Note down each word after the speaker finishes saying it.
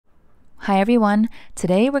Hi everyone,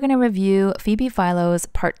 today we're going to review Phoebe Philo's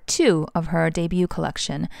part 2 of her debut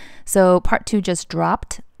collection. So part 2 just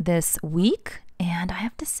dropped this week and I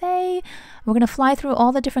have to say we're going to fly through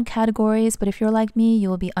all the different categories, but if you're like me, you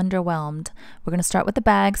will be underwhelmed. We're going to start with the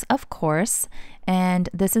bags, of course, and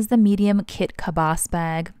this is the medium kit cabas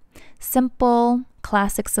bag. Simple,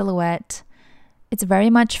 classic silhouette. It's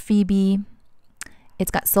very much Phoebe. It's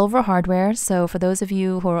got silver hardware, so for those of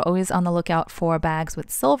you who are always on the lookout for bags with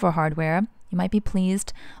silver hardware, you might be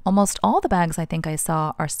pleased. Almost all the bags I think I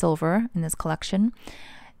saw are silver in this collection.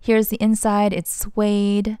 Here's the inside. It's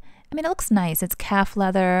suede. I mean, it looks nice. It's calf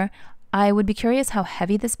leather. I would be curious how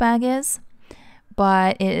heavy this bag is,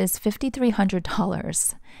 but it is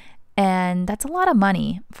 $5,300. And that's a lot of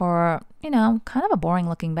money for, kind of a boring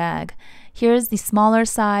looking bag. Here's the smaller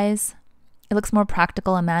size. It looks more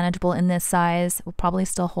practical and manageable in this size. It will probably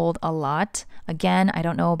still hold a lot. Again, I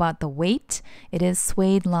don't know about the weight. It is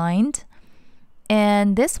suede lined.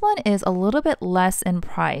 And this one is a little bit less in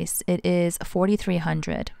price. It is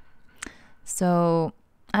 $4,300. So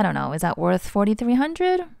I don't know. Is that worth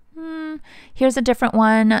 $4,300? Here's a different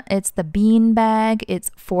one. It's the bean bag. It's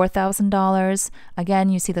 $4,000. Again,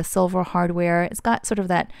 you see the silver hardware. It's got sort of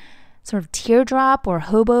that sort of teardrop or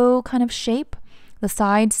hobo kind of shape. The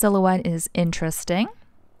side silhouette is interesting.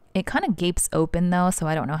 It kind of gapes open though, so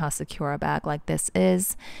I don't know how secure a bag like this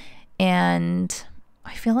is. And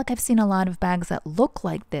I feel like I've seen a lot of bags that look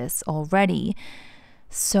like this already,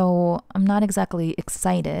 so I'm not exactly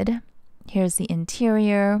excited. Here's the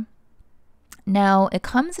interior. Now it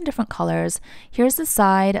comes in different colors. Here's the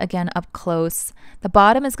side, again up close. The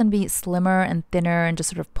bottom is going to be slimmer and thinner and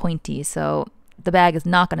just sort of pointy, so the bag is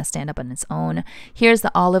not going to stand up on its own. Here's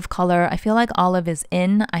the olive color. I feel like olive is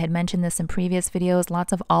in. I had mentioned this in previous videos.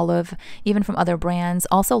 Lots of olive, even from other brands.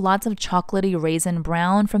 Also lots of chocolatey raisin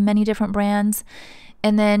brown from many different brands.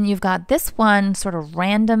 And then you've got this one sort of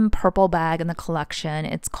random purple bag in the collection.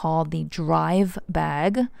 It's called the Drive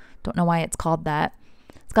bag. Don't know why it's called that.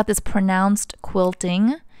 It's got this pronounced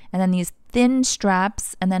quilting and then these thin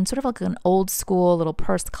straps and then sort of like an old school little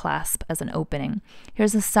purse clasp as an opening.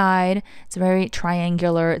 Here's the side. It's very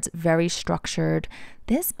triangular. It's very structured.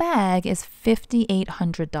 This bag is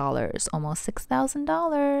 $5,800, almost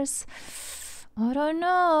 $6,000. I don't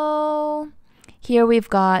know. Here we've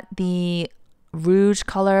got the rouge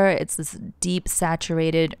color. It's this deep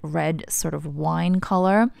saturated red sort of wine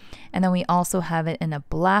color, and then we also have it in a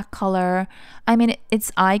black color. I mean,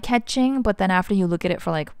 it's eye-catching, but then after you look at it for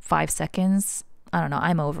like 5 seconds, I don't know,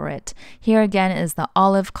 I'm over it. Here again is the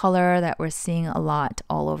olive color that we're seeing a lot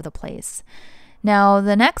all over the place. Now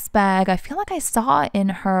the next bag I feel like I saw in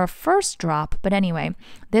her first drop, but anyway,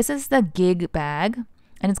 this is the Gig bag,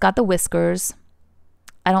 and it's got the whiskers.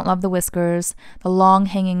 I don't love the whiskers, the long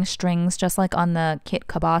hanging strings, just like on the kit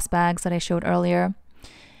cabas bags that I showed earlier.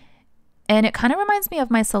 And it kind of reminds me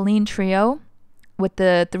of my Celine trio with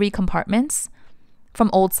the 3 compartments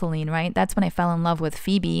from old Celine, right? That's when I fell in love with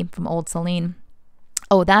Phoebe from old Celine.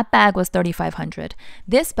 Oh, that bag was $3,500.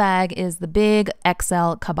 This bag is the big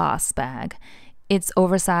XL cabas bag. It's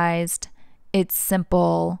oversized, it's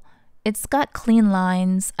simple, it's got clean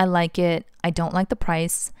lines. I like it. I don't like the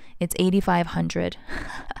price. It's $8,500.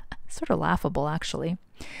 Sort of laughable, actually.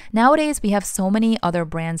 Nowadays, we have so many other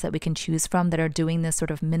brands that we can choose from that are doing this sort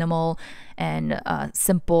of minimal and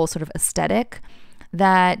simple sort of aesthetic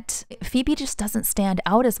that Phoebe just doesn't stand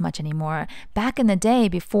out as much anymore. Back in the day,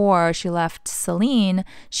 before she left Celine,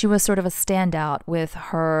 she was sort of a standout with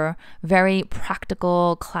her very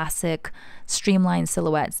practical, classic, streamlined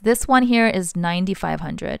silhouettes. This one here is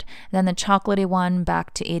 $9,500. Then the chocolatey one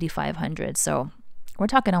back to $8,500. So we're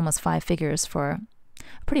talking almost 5 figures for a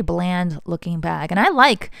pretty bland looking bag. And I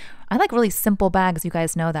like really simple bags. You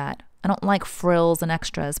guys know that. I don't like frills and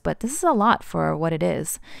extras, but this is a lot for what it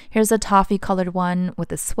is. Here's a toffee colored one with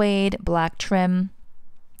the suede black trim.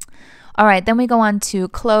 All right, then we go on to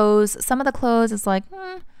clothes. Some of the clothes is like,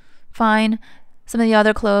 fine. Some of the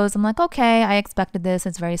other clothes, I'm like, okay, I expected this.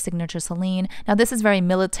 It's very signature Celine. Now this is very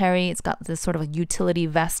military. It's got this sort of a utility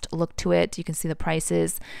vest look to it. You can see the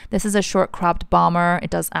prices. This is a short cropped bomber. It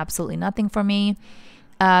does absolutely nothing for me.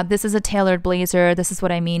 This is a tailored blazer. This is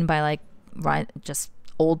what I mean by like, right, just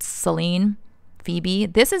old Celine, Phoebe.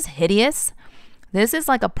 This is hideous. This is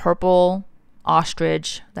like a purple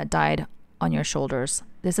ostrich that died on your shoulders.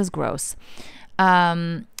 This is gross.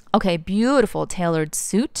 Okay, beautiful tailored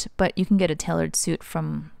suit, but you can get a tailored suit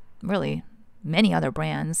from really many other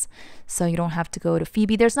brands, so you don't have to go to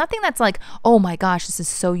Phoebe. There's nothing that's like, oh my gosh, this is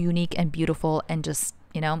so unique and beautiful and just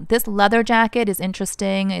You know, this leather jacket is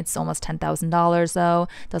interesting. It's almost $10,000 though.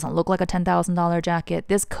 Doesn't look like a $10,000 jacket.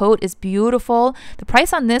 This coat is beautiful. The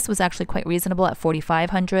price on this was actually quite reasonable at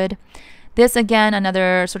 $4,500. This again,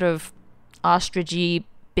 another sort of ostrichy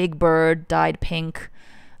big bird dyed pink.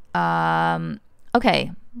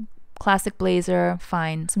 Okay, classic blazer,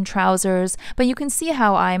 fine. Some trousers, but you can see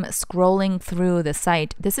how I'm scrolling through the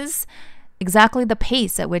site. This is exactly the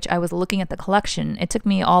pace at which I was looking at the collection. It took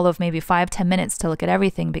me all of maybe 5-10 minutes to look at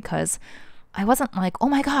everything because I wasn't like, oh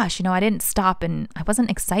my gosh, you know, I didn't stop and I wasn't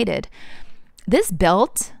excited. This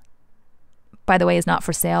belt, by the way, is not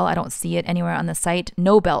for sale. I don't see it anywhere on the site.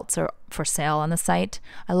 No belts are for sale on the site.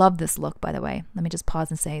 I love this look, by the way. Let me just pause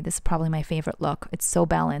and say this is probably my favorite look. It's so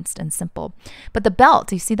balanced and simple. But the belt,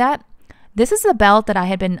 do you see that? This is the belt that I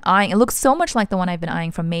had been eyeing. It looks so much like the one I've been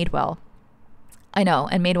eyeing from Madewell. I know,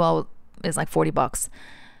 and Madewell is like $40.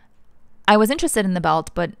 I was interested in the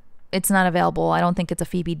belt, but it's not available. I don't think it's a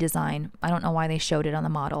Phoebe design. I don't know why they showed it on the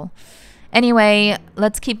model. Anyway,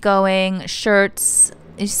 let's keep going. Shirts.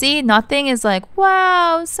 You see, nothing is like,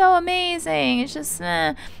 wow, so amazing. It's just,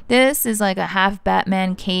 This is like a half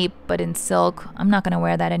Batman cape, but in silk. I'm not going to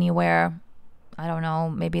wear that anywhere. I don't know.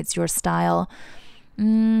 Maybe it's your style.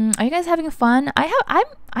 Are you guys having fun? I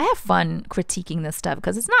have fun critiquing this stuff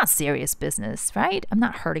because it's not serious business, right? I'm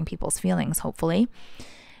not hurting people's feelings, hopefully.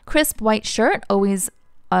 Crisp white shirt, always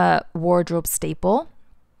a wardrobe staple.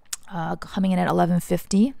 Coming in at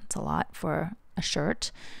 $11.50. It's a lot for a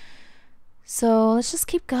shirt. So let's just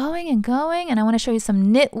keep going and going. And I want to show you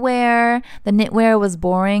some knitwear. The knitwear was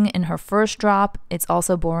boring in her first drop. It's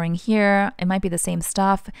also boring here. It might be the same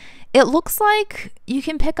stuff. It looks like you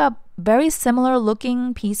can pick up very similar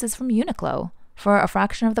looking pieces from Uniqlo for a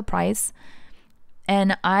fraction of the price.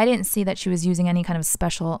 And I didn't see that she was using any kind of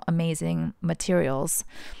special, amazing materials.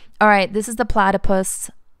 All right, this is the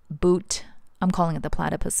platypus boot. I'm calling it the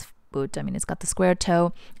platypus boot. I mean, it's got the square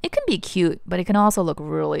toe. It can be cute, but it can also look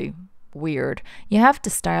really weird. You have to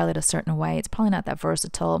style it a certain way. It's probably not that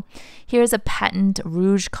versatile. Here's a patent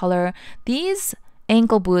rouge color. These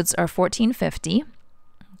ankle boots are $14.50.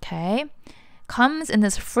 Okay. Comes in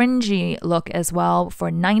this fringy look as well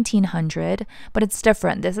for $1,900, but it's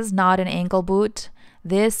different. This is not an ankle boot.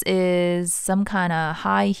 This is some kind of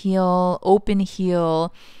high heel, open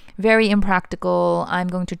heel, very impractical. I'm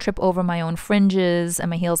going to trip over my own fringes and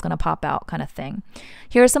my heel's going to pop out kind of thing.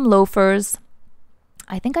 Here are some loafers.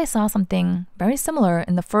 I think I saw something very similar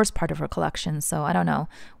in the first part of her collection, so I don't know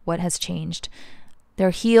what has changed. They're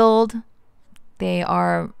heeled. They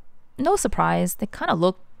are, no surprise, they kind of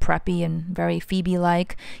look preppy and very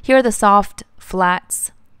Phoebe-like. Here are the soft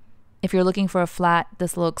flats. If you're looking for a flat,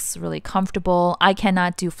 this looks really comfortable. I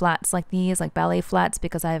cannot do flats like these, like ballet flats,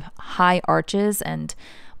 because I have high arches and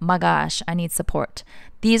my gosh, I need support.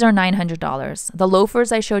 These are $900. The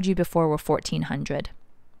loafers I showed you before were $1,400.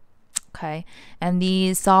 Okay, and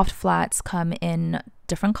these soft flats come in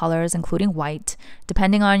different colors, including white.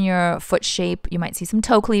 Depending on your foot shape, you might see some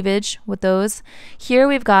toe cleavage with those. Here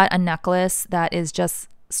we've got a necklace that is just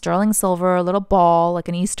sterling silver, a little ball, like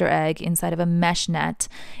an Easter egg inside of a mesh net.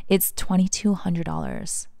 It's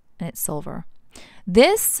 $2,200 and it's silver.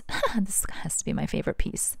 This has to be my favorite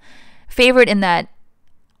piece. Favorite in that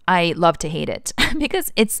I love to hate it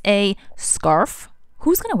because it's a scarf.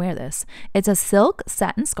 Who's going to wear this? It's a silk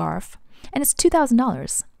satin scarf and it's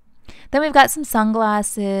 $2,000. Then we've got some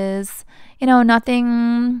sunglasses, you know,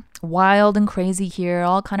 nothing wild and crazy here,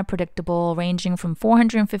 all kind of predictable, ranging from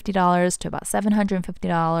 $450 to about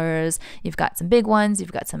 $750. You've got some big ones,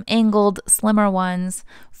 you've got some angled, slimmer ones,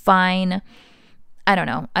 fine. I don't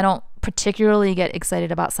know. I don't particularly get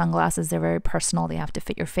excited about sunglasses. They're very personal. They have to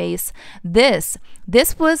fit your face. This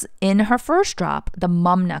was in her first drop, the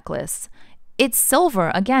mum necklace. It's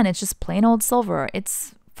silver. Again, it's just plain old silver.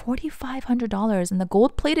 It's $4,500. And the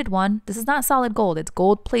gold-plated one, this is not solid gold. It's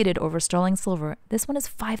gold-plated over sterling silver. This one is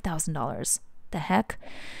 $5,000. The heck?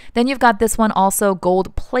 Then you've got this one also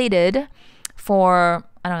gold-plated for,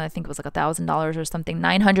 I don't know, I think it was like $1,000 or something.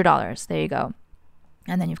 $900. There you go.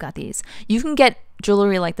 And then you've got these. You can get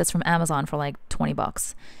jewelry like this from Amazon for like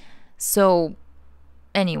 $20. So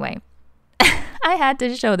anyway, I had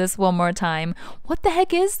to show this one more time. What the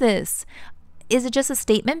heck is this? Is it just a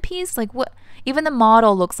statement piece? Like what? Even the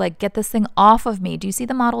model looks like, get this thing off of me. Do you see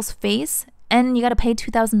the model's face? And you got to pay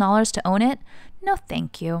 $2,000 to own it? No,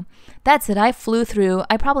 thank you. That's it. I flew through.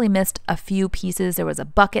 I probably missed a few pieces. There was a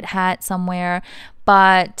bucket hat somewhere.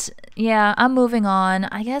 But yeah, I'm moving on.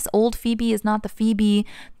 I guess old Phoebe is not the Phoebe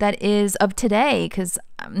that is of today because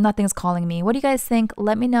nothing's calling me. What do you guys think?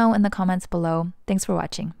 Let me know in the comments below. Thanks for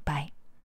watching. Bye.